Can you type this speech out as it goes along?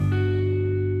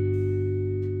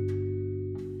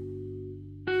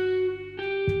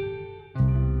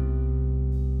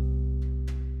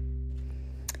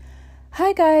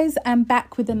Hi guys, I'm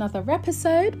back with another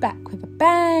episode, back with a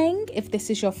bang. If this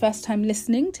is your first time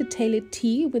listening to Tailored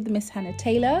Tea with Miss Hannah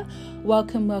Taylor,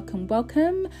 welcome.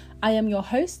 I am your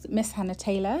host, Miss Hannah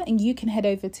Taylor, and you can head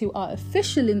over to our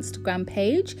official Instagram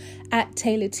page at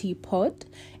Tailored Tea Pod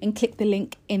and click the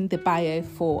link in the bio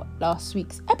for last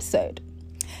week's episode.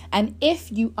 And if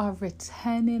you are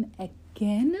returning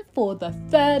again for the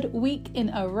third week in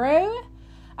a row,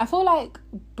 I feel like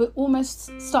we're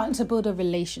almost starting to build a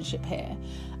relationship here.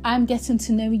 I'm getting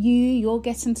to know you, you're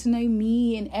getting to know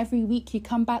me, and every week you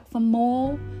come back for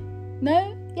more.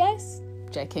 No? Yes?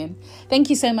 Joking. Thank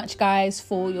you so much, guys,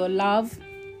 for your love,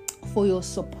 for your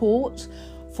support,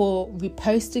 for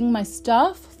reposting my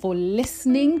stuff, for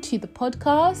listening to the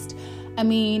podcast. I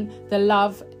mean, the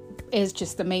love is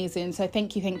just amazing. So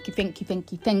thank you.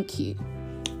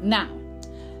 Now,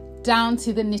 down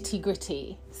to the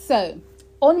nitty-gritty. So,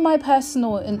 on my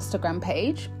personal Instagram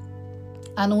page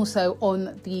and also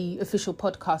on the official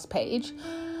podcast page,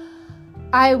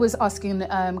 I was asking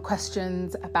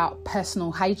questions about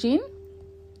personal hygiene,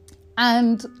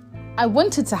 and I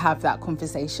wanted to have that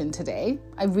conversation today.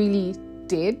 I really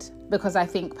did, because I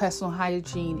think personal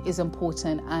hygiene is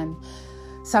important, and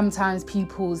sometimes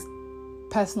people's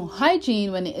personal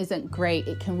hygiene, when it isn't great,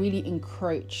 it can really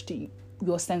encroach to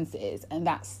your senses, and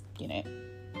that's,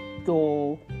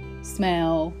 your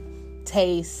smell,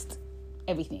 taste,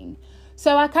 everything.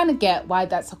 So I kind of get why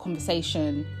that's a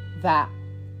conversation that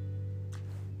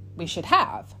we should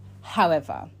have.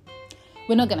 However,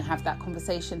 we're not going to have that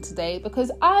conversation today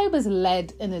because I was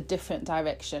led in a different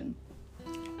direction.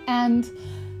 And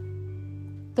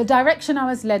the direction I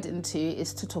was led into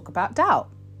is to talk about doubt.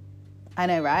 I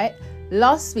know, right?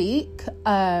 Last week,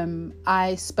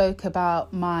 I spoke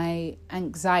about my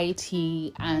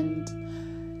anxiety and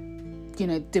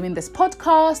doing this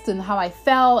podcast and how I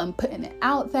felt and putting it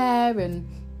out there, and,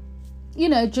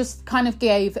 just kind of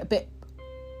gave a bit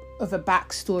of a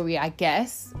backstory, I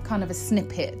guess, kind of a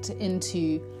snippet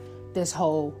into this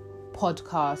whole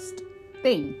podcast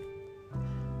thing.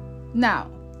 Now,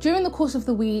 during the course of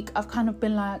the week, I've kind of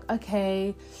been like,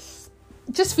 okay,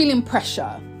 just feeling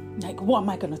pressure. Like, what am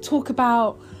I going to talk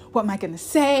about? What am I going to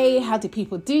say? How do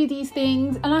people do these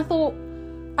things? And I thought,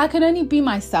 I can only be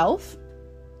myself.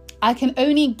 I can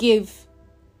only give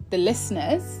the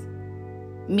listeners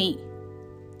me.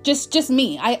 Just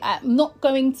me. I'm not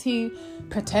going to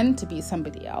pretend to be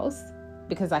somebody else,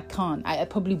 because I can't. I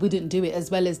probably wouldn't do it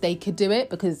as well as they could do it,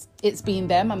 because it's been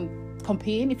them. I'm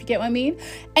competing, if you get what I mean.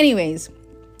 Anyways,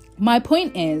 my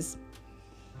point is,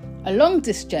 along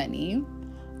this journey,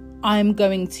 I'm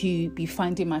going to be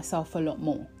finding myself a lot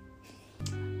more.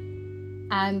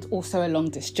 And also along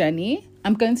this journey,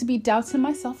 I'm going to be doubting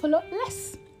myself a lot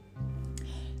less.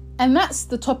 And that's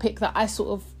the topic that I sort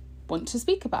of want to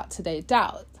speak about today,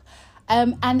 doubt.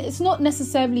 And it's not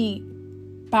necessarily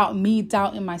about me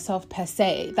doubting myself per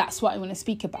se. That's what I want to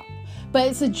speak about. But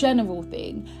it's a general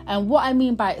thing. And what I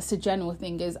mean by it's a general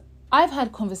thing is I've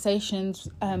had conversations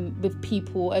with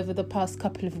people over the past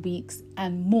couple of weeks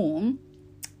and more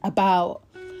about,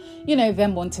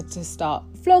 them wanting to start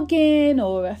vlogging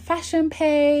or a fashion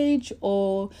page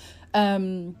or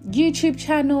YouTube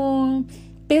channel,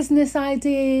 business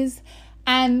ideas,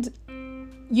 and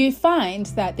you find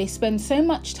that they spend so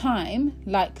much time,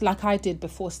 like I did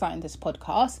before starting this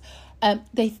podcast,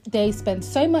 they spend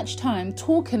so much time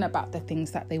talking about the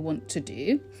things that they want to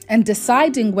do and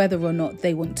deciding whether or not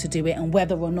they want to do it and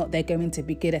whether or not they're going to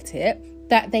be good at it,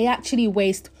 that they actually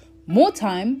waste more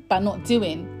time by not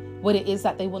doing what it is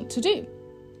that they want to do.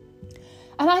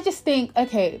 And I just think,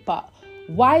 okay, but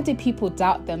why do people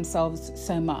doubt themselves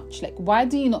so much? Like, why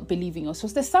do you not believe in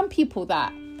yourself? There's some people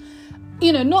that,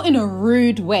 not in a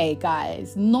rude way,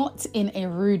 guys, not in a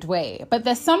rude way, but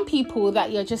there's some people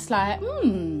that you're just like,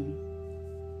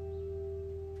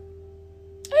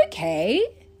 okay,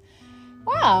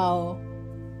 wow,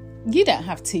 you don't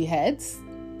have 2 heads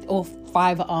or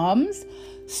 5 arms.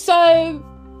 So,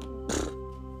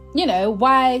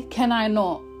 why can I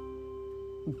not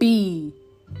be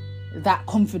that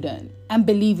confident and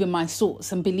believe in my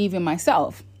source and believe in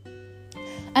myself?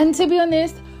 And to be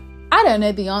honest, I don't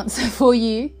know the answer for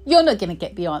you. You're not going to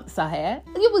get the answer here.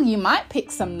 Well, you might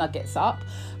pick some nuggets up,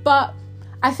 but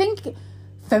I think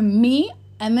for me,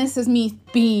 and this is me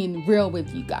being real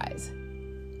with you guys,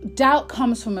 doubt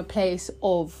comes from a place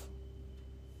of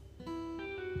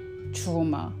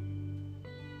trauma.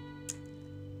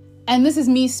 And this is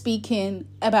me speaking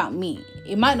about me.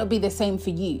 It might not be the same for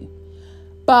you,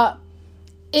 but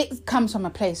it comes from a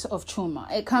place of trauma.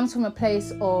 It comes from a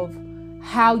place of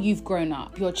how you've grown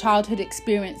up, your childhood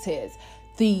experiences,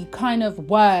 the kind of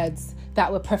words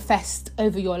that were professed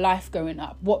over your life growing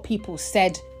up, what people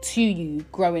said to you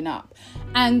growing up.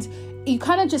 And you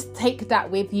kind of just take that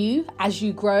with you as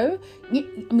you grow.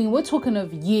 I mean, we're talking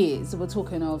of years, we're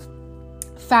talking of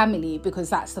family, because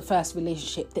that's the first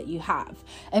relationship that you have.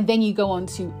 And then you go on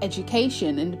to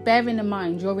education, and bearing in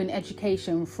mind you're in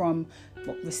education from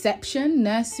reception,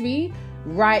 nursery,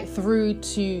 right through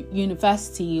to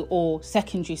university or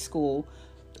secondary school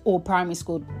or primary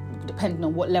school, depending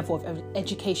on what level of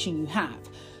education you have.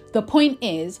 The point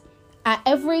is, at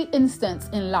every instance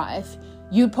in life,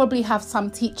 you probably have some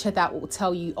teacher that will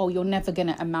tell you, oh, you're never going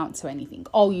to amount to anything.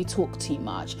 Oh, you talk too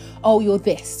much. Oh, you're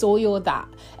this or you're that.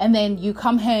 And then you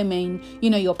come home and,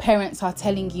 your parents are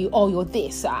telling you, oh, you're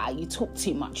this. You talk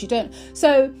too much. You don't.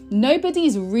 So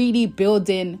nobody's really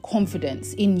building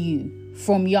confidence in you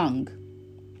from young.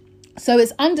 So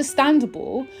it's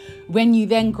understandable when you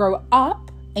then grow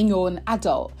up and you're an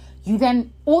adult, you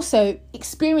then also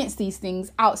experience these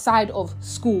things outside of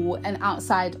school and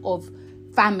outside of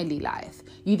family life.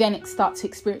 You then start to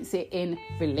experience it in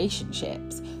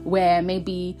relationships where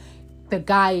maybe the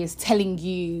guy is telling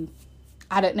you,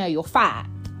 I don't know, you're fat,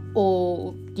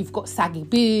 or you've got saggy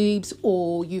boobs,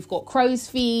 or you've got crow's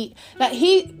feet. Like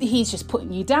he's just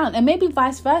putting you down. And maybe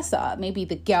vice versa. Maybe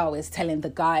the girl is telling the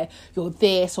guy, you're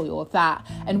this or you're that.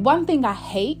 And one thing I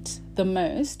hate the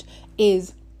most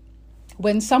is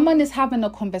when someone is having a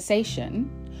conversation,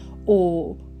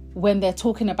 or when they're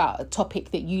talking about a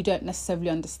topic that you don't necessarily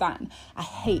understand. I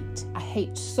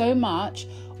hate so much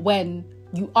when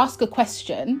you ask a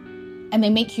question and they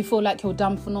make you feel like you're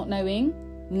dumb for not knowing.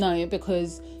 No,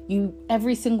 because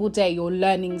every single day you're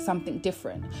learning something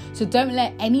different. So don't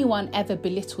let anyone ever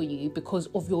belittle you because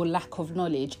of your lack of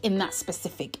knowledge in that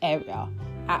specific area.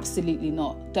 Absolutely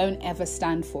not. Don't ever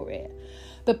stand for it.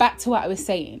 But back to what I was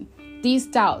saying. These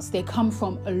doubts, they come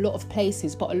from a lot of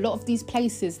places, but a lot of these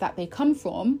places that they come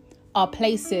from are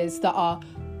places that are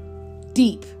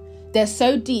deep. They're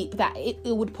so deep that it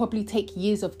would probably take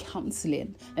years of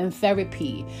counseling and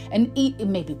therapy and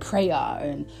maybe prayer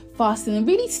and fasting and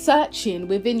really searching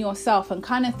within yourself and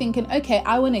kind of thinking, okay,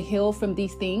 I want to heal from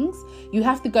these things. You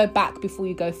have to go back before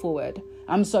you go forward.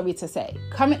 I'm sorry to say.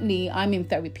 Currently, I'm in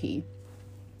therapy,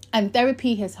 and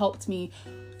therapy has helped me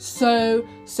so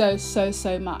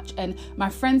much, and my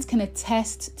friends can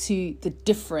attest to the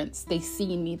difference they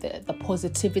see in me, the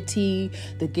positivity,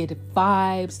 the good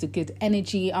vibes, the good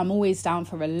energy. I'm always down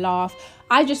for a laugh.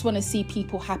 I just want to see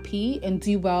people happy and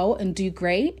do well and do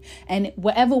great, and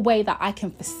whatever way that I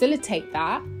can facilitate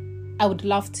that, I would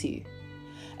love to.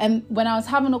 And when I was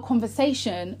having a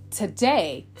conversation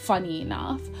today, funny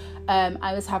enough,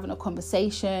 I was having a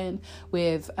conversation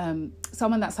with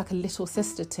someone that's like a little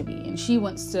sister to me, and she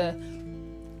wants to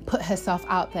put herself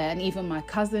out there. And even my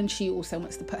cousin, she also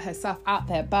wants to put herself out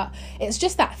there. But it's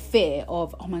just that fear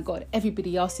of, oh my God,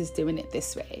 everybody else is doing it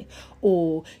this way.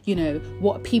 Or,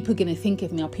 what are people going to think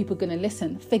of me? Are people going to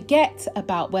listen? Forget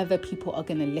about whether people are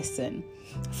going to listen.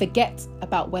 Forget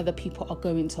about whether people are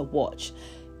going to watch.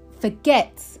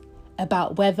 Forget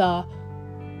about whether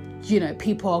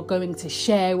people are going to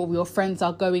share or your friends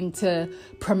are going to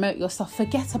promote your stuff.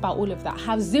 Forget about all of that.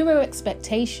 Have zero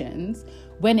expectations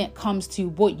when it comes to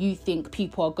what you think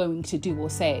people are going to do or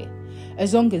say.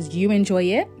 As long as you enjoy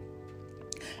it,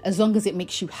 as long as it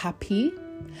makes you happy,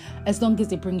 as long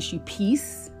as it brings you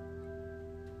peace.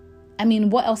 I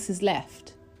mean, what else is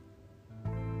left?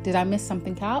 Did I miss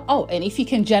something out? Oh, and if you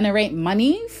can generate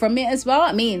money from it as well,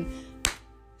 I mean,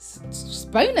 it's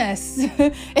bonus.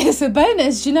 It's a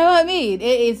bonus. Do you know what I mean?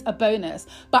 It is a bonus.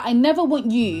 But I never want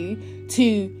you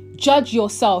to judge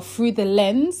yourself through the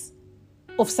lens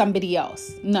of somebody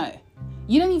else. No,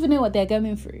 you don't even know what they're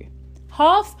going through.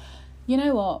 You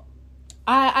know what?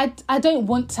 I don't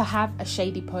want to have a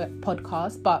shady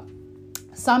podcast, but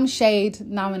some shade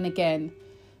now and again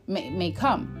may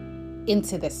come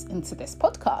into this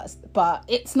podcast, but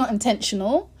it's not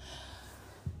intentional.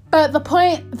 But the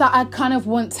point that I kind of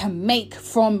want to make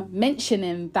from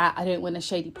mentioning that I don't want a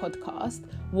shady podcast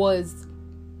was,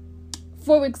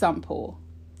 for example,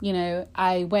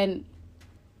 I went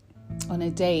on a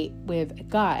date with a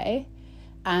guy,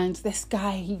 and this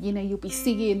guy, you'll be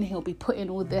seeing, he'll be putting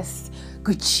all this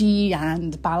Gucci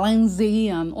and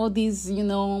Balenciaga and all these,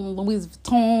 Louis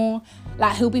Vuitton,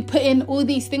 like he'll be putting all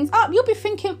these things up. You'll be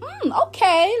thinking,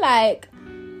 okay,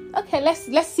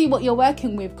 let's see what you're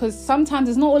working with, because sometimes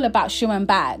it's not all about shoe and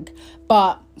bag,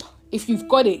 but if you've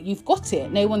got it, you've got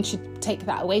it. No one should take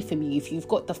that away from you. If you've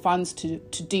got the funds to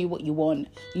do what you want,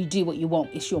 you do what you want.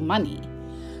 It's your money.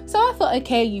 So I thought,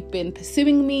 okay, you've been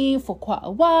pursuing me for quite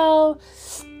a while.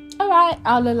 All right,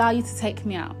 I'll allow you to take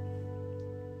me out.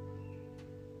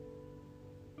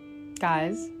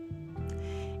 Guys,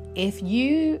 if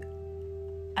you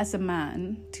as a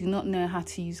man do not know how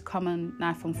to use common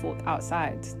knife and fork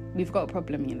outside, we've got a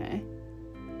problem, you know,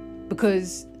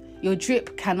 because your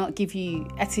drip cannot give you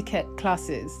etiquette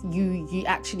classes. You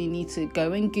actually need to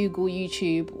go and Google,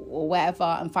 YouTube or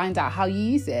whatever and find out how you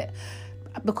use it,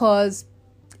 because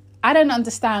I don't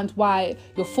understand why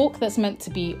your fork that's meant to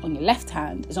be on your left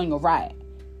hand is on your right,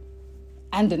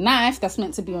 and the knife that's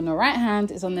meant to be on the right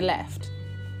hand is on the left.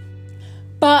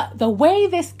 But the way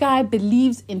this guy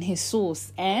believes in his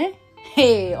sauce,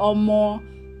 hey, or more,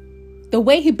 the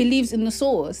way he believes in the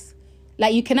sauce,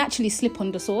 like you can actually slip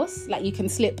on the sauce, like you can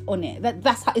slip on it.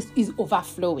 That's how it's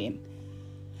overflowing.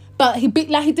 But he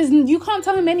doesn't. You can't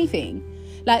tell him anything.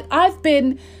 Like, I've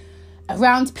been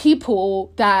around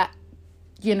people that,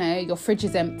 you know, your fridge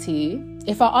is empty.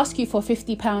 If I ask you for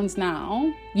 £50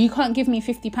 now, you can't give me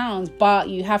 £50, but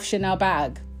you have Chanel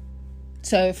bag.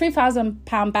 So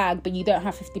 £3,000 bag, but you don't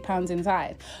have £50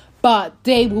 inside. But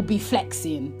they will be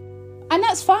flexing. And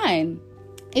that's fine.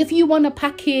 If you want a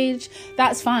package,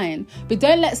 that's fine. But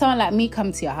don't let someone like me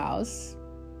come to your house.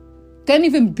 Don't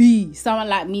even be someone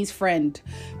like me's friend.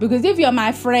 Because if you're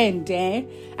my friend, and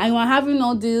you're having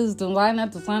all this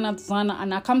designer,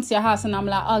 and I come to your house and I'm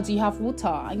like, oh, do you have water?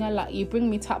 And you're like, you bring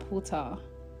me tap water.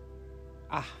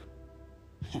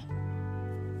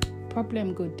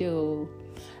 Problem, good deal.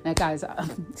 Now, guys,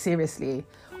 seriously,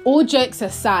 all jokes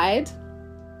aside,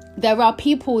 there are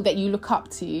people that you look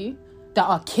up to that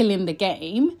are killing the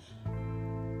game.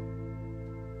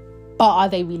 But are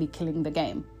they really killing the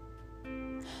game?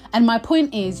 And my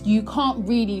point is, you can't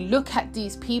really look at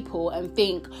these people and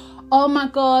think, oh my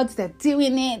God, they're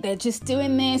doing it. They're just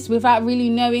doing this without really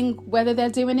knowing whether they're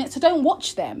doing it. So don't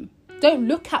watch them. Don't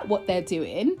look at what they're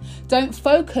doing. Don't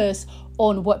focus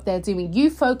on what they're doing.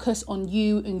 You focus on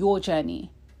you and your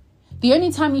journey. The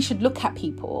only time you should look at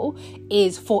people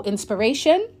is for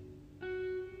inspiration.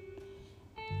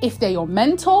 If they're your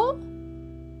mentor,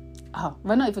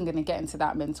 we're not even going to get into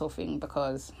that mentor thing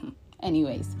because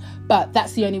anyways, but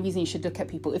that's the only reason you should look at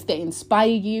people. If they inspire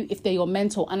you, if they're your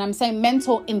mentor, and I'm saying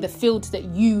mentor in the field that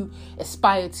you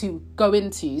aspire to go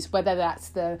into, whether that's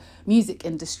the music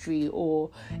industry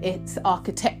or it's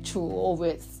architectural or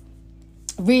it's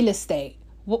real estate,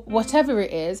 whatever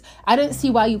it is, I don't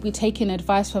see why you'd be taking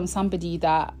advice from somebody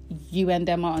that you and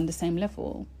them are on the same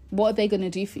level. What are they going to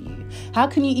do for you? How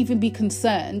can you even be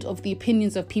concerned of the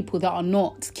opinions of people that are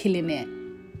not killing it?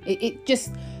 It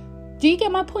just... Do you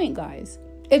get my point, guys?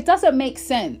 It doesn't make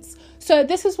sense. So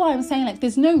this is why I'm saying, like,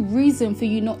 there's no reason for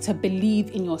you not to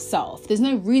believe in yourself. There's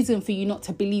no reason for you not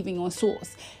to believe in your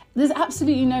source. There's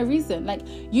absolutely no reason. Like,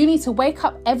 you need to wake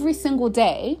up every single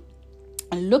day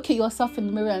and look at yourself in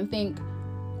the mirror and think,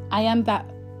 I am that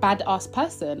badass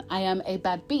person. I am a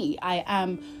bad bee. I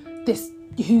am this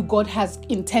who God has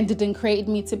intended and created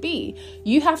me to be.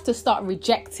 You have to start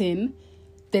rejecting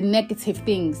the negative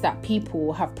things that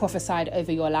people have prophesied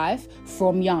over your life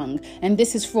from young. And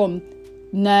this is from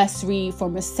nursery,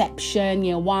 from reception,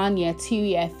 year 1, year 2,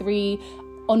 year 3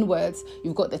 onwards.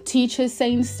 You've got the teachers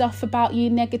saying stuff about you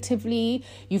negatively.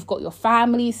 You've got your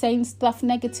family saying stuff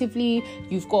negatively.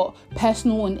 You've got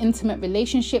personal and intimate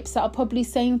relationships that are probably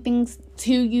saying things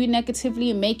to you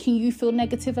negatively and making you feel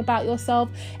negative about yourself.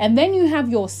 And then you have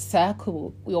your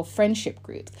circle, your friendship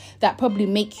groups that probably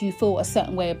make you feel a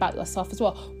certain way about yourself as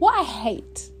well. What I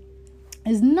hate,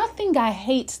 there's nothing I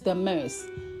hate the most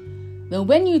than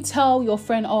when you tell your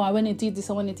friend, oh, I want to do this,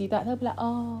 I want to do that. They'll be like,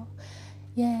 oh,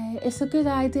 yeah, it's a good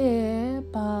idea,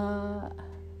 but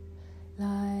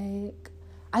like,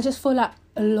 I just feel like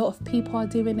a lot of people are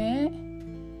doing it.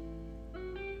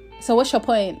 So what's your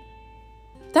point?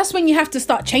 That's when you have to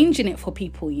start changing it for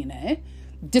people, you know.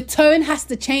 The tone has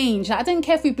to change. I don't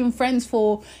care if we've been friends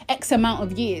for X amount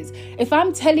of years. If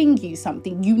I'm telling you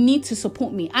something, you need to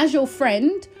support me. As your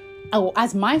friend, or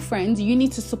as my friend, you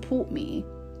need to support me.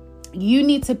 You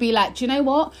need to be like, do you know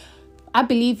what? I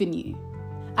believe in you.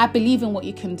 I believe in what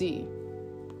you can do.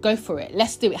 Go for it.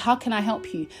 Let's do it. How can I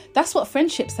help you? That's what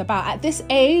friendship's about. At this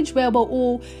age where we're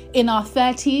all in our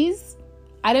 30s,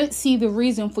 I don't see the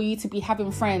reason for you to be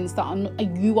having friends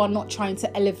that you are not trying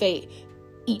to elevate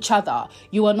each other.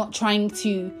 You are not trying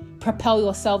to propel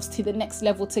yourselves to the next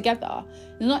level together.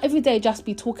 You're not every day just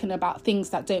be talking about things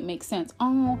that don't make sense.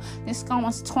 Oh, this guy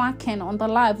was twerking on the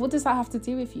live. What does that have to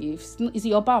do with you? Is it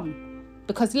your bum?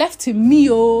 Because left to me,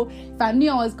 if I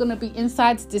knew I was going to be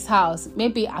inside this house,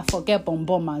 maybe I forget Bom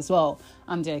Bom as well.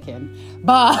 I'm joking.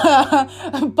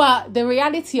 But the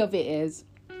reality of it is,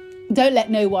 don't let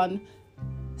no one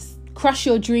crush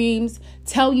your dreams,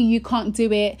 tell you can't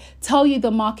do it, tell you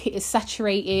the market is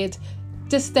saturated.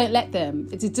 just don't let them.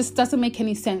 It just doesn't make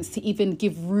any sense to even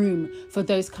give room for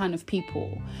those kind of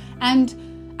people. And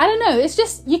I don't know, it's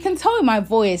just, you can tell in my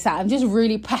voice that I'm just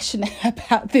really passionate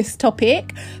about this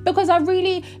topic, because I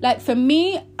really, for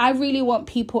me, I really want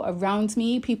people around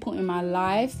me, people in my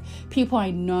life, people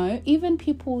I know, even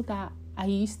people that I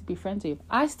used to be friends with.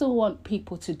 I still want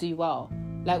people to do well.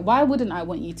 Why wouldn't I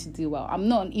want you to do well? I'm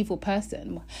not an evil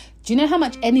person. Do you know how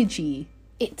much energy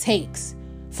it takes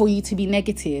for you to be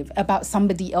negative about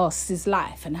somebody else's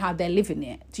life and how they're living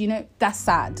it? Do you know? That's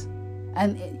sad.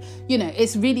 And,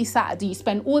 it's really sad that you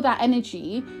spend all that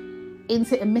energy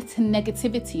into emitting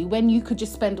negativity when you could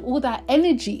just spend all that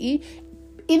energy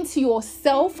into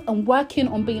yourself and working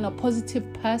on being a positive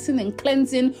person and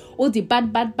cleansing all the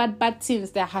bad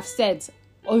things that have said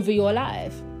over your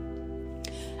life.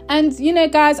 And,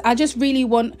 guys, I just really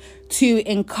want to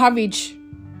encourage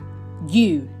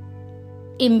you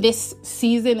in this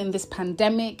season, in this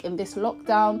pandemic, in this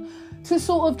lockdown, to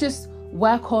sort of just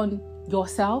work on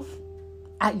yourself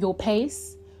at your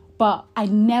pace. But I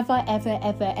never, ever,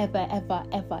 ever, ever, ever,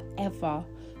 ever, ever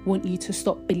want you to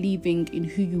stop believing in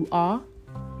who you are,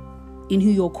 in who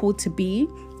you're called to be,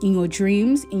 in your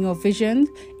dreams, in your visions.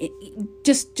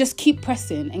 Just keep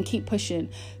pressing and keep pushing.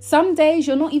 Some days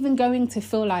you're not even going to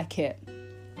feel like it.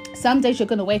 Some days you're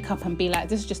going to wake up and be like,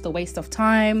 this is just a waste of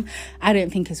time. I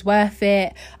don't think it's worth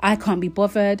it. I can't be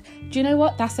bothered. Do you know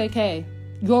what? That's okay.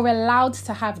 You're allowed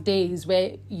to have days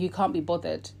where you can't be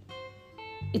bothered.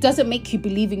 It doesn't make you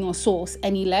believe in your source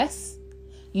any less.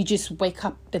 You just wake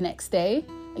up the next day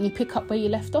and you pick up where you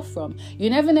left off from. You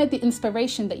never know the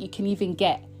inspiration that you can even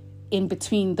get in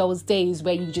between those days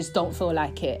where you just don't feel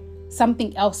like it.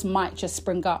 Something else might just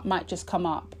spring up, might just come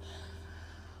up.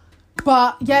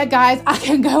 But yeah, guys, I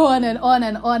can go on and on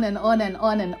and on and on and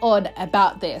on and on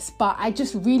about this. But I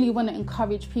just really want to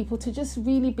encourage people to just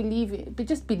really believe it. But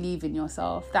just believe in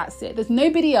yourself. That's it. There's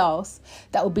nobody else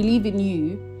that will believe in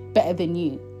you better than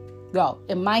you. Well,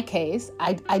 in my case,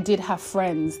 I did have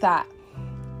friends that,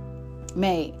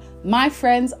 mate, my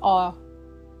friends are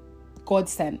God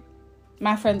sent.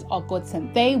 My friends are God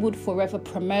sent. They would forever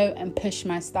promote and push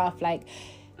my stuff.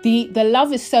 The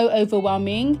love is so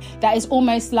overwhelming that it's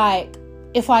almost like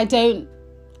if I don't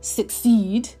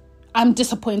succeed, I'm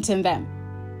disappointing them.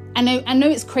 I know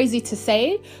it's crazy to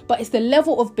say, but it's the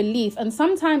level of belief. And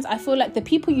sometimes I feel like the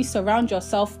people you surround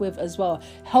yourself with as well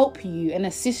help you and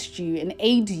assist you and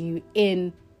aid you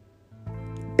in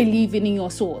believing in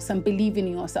your source and believing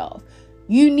in yourself.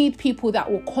 You need people that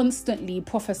will constantly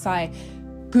prophesy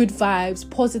good vibes,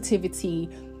 positivity,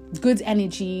 good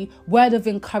energy, word of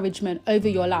encouragement over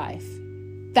your life.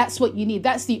 That's what you need.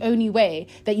 That's the only way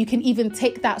that you can even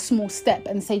take that small step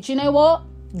and say, do you know what?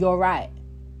 You're right.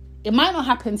 It might not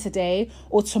happen today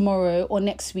or tomorrow or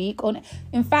next week.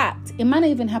 In fact, it might not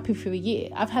even happen for a year.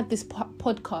 I've had this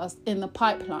podcast in the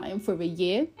pipeline for a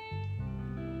year,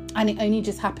 and it only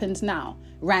just happened now,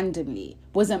 randomly.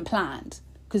 Wasn't planned.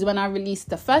 Because when I released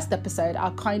the first episode,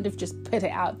 I kind of just put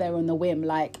it out there on the whim,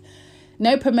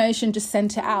 no promotion, just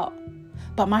sent it out.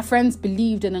 But my friends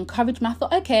believed and encouraged me. I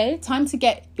thought, okay, time to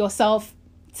get yourself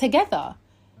together.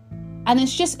 And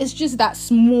it's just that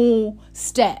small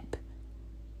step.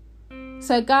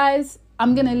 So guys,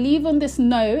 I'm going to leave on this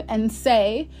note and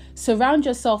say, surround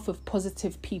yourself with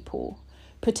positive people.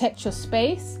 Protect your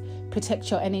space, protect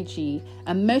your energy.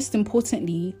 And most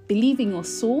importantly, believe in your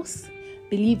source,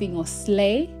 believe in your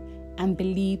slay, and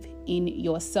believe in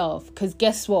yourself. Because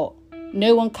guess what?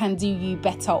 No one can do you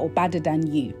better or badder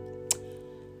than you.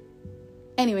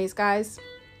 Anyways, guys,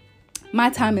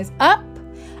 my time is up.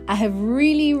 I have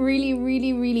really, really,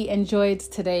 really, really enjoyed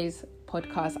today's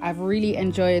podcast. I've really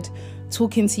enjoyed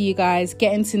talking to you guys,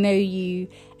 getting to know you.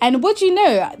 And what do you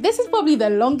know? This is probably the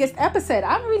longest episode.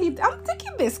 I'm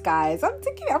taking this, guys. I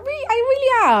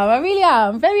really am.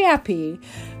 I'm very happy.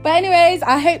 But anyways,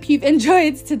 I hope you've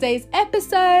enjoyed today's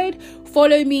episode.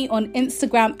 Follow me on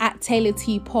Instagram at Taylor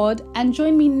T Pod, and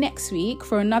join me next week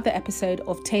for another episode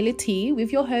of Taylor T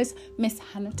with your host, Miss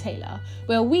Hannah Taylor,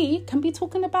 where we can be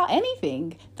talking about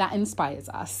anything that inspires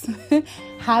us.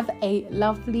 Have a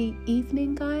lovely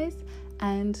evening, guys.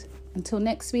 And until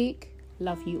next week,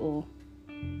 love you all.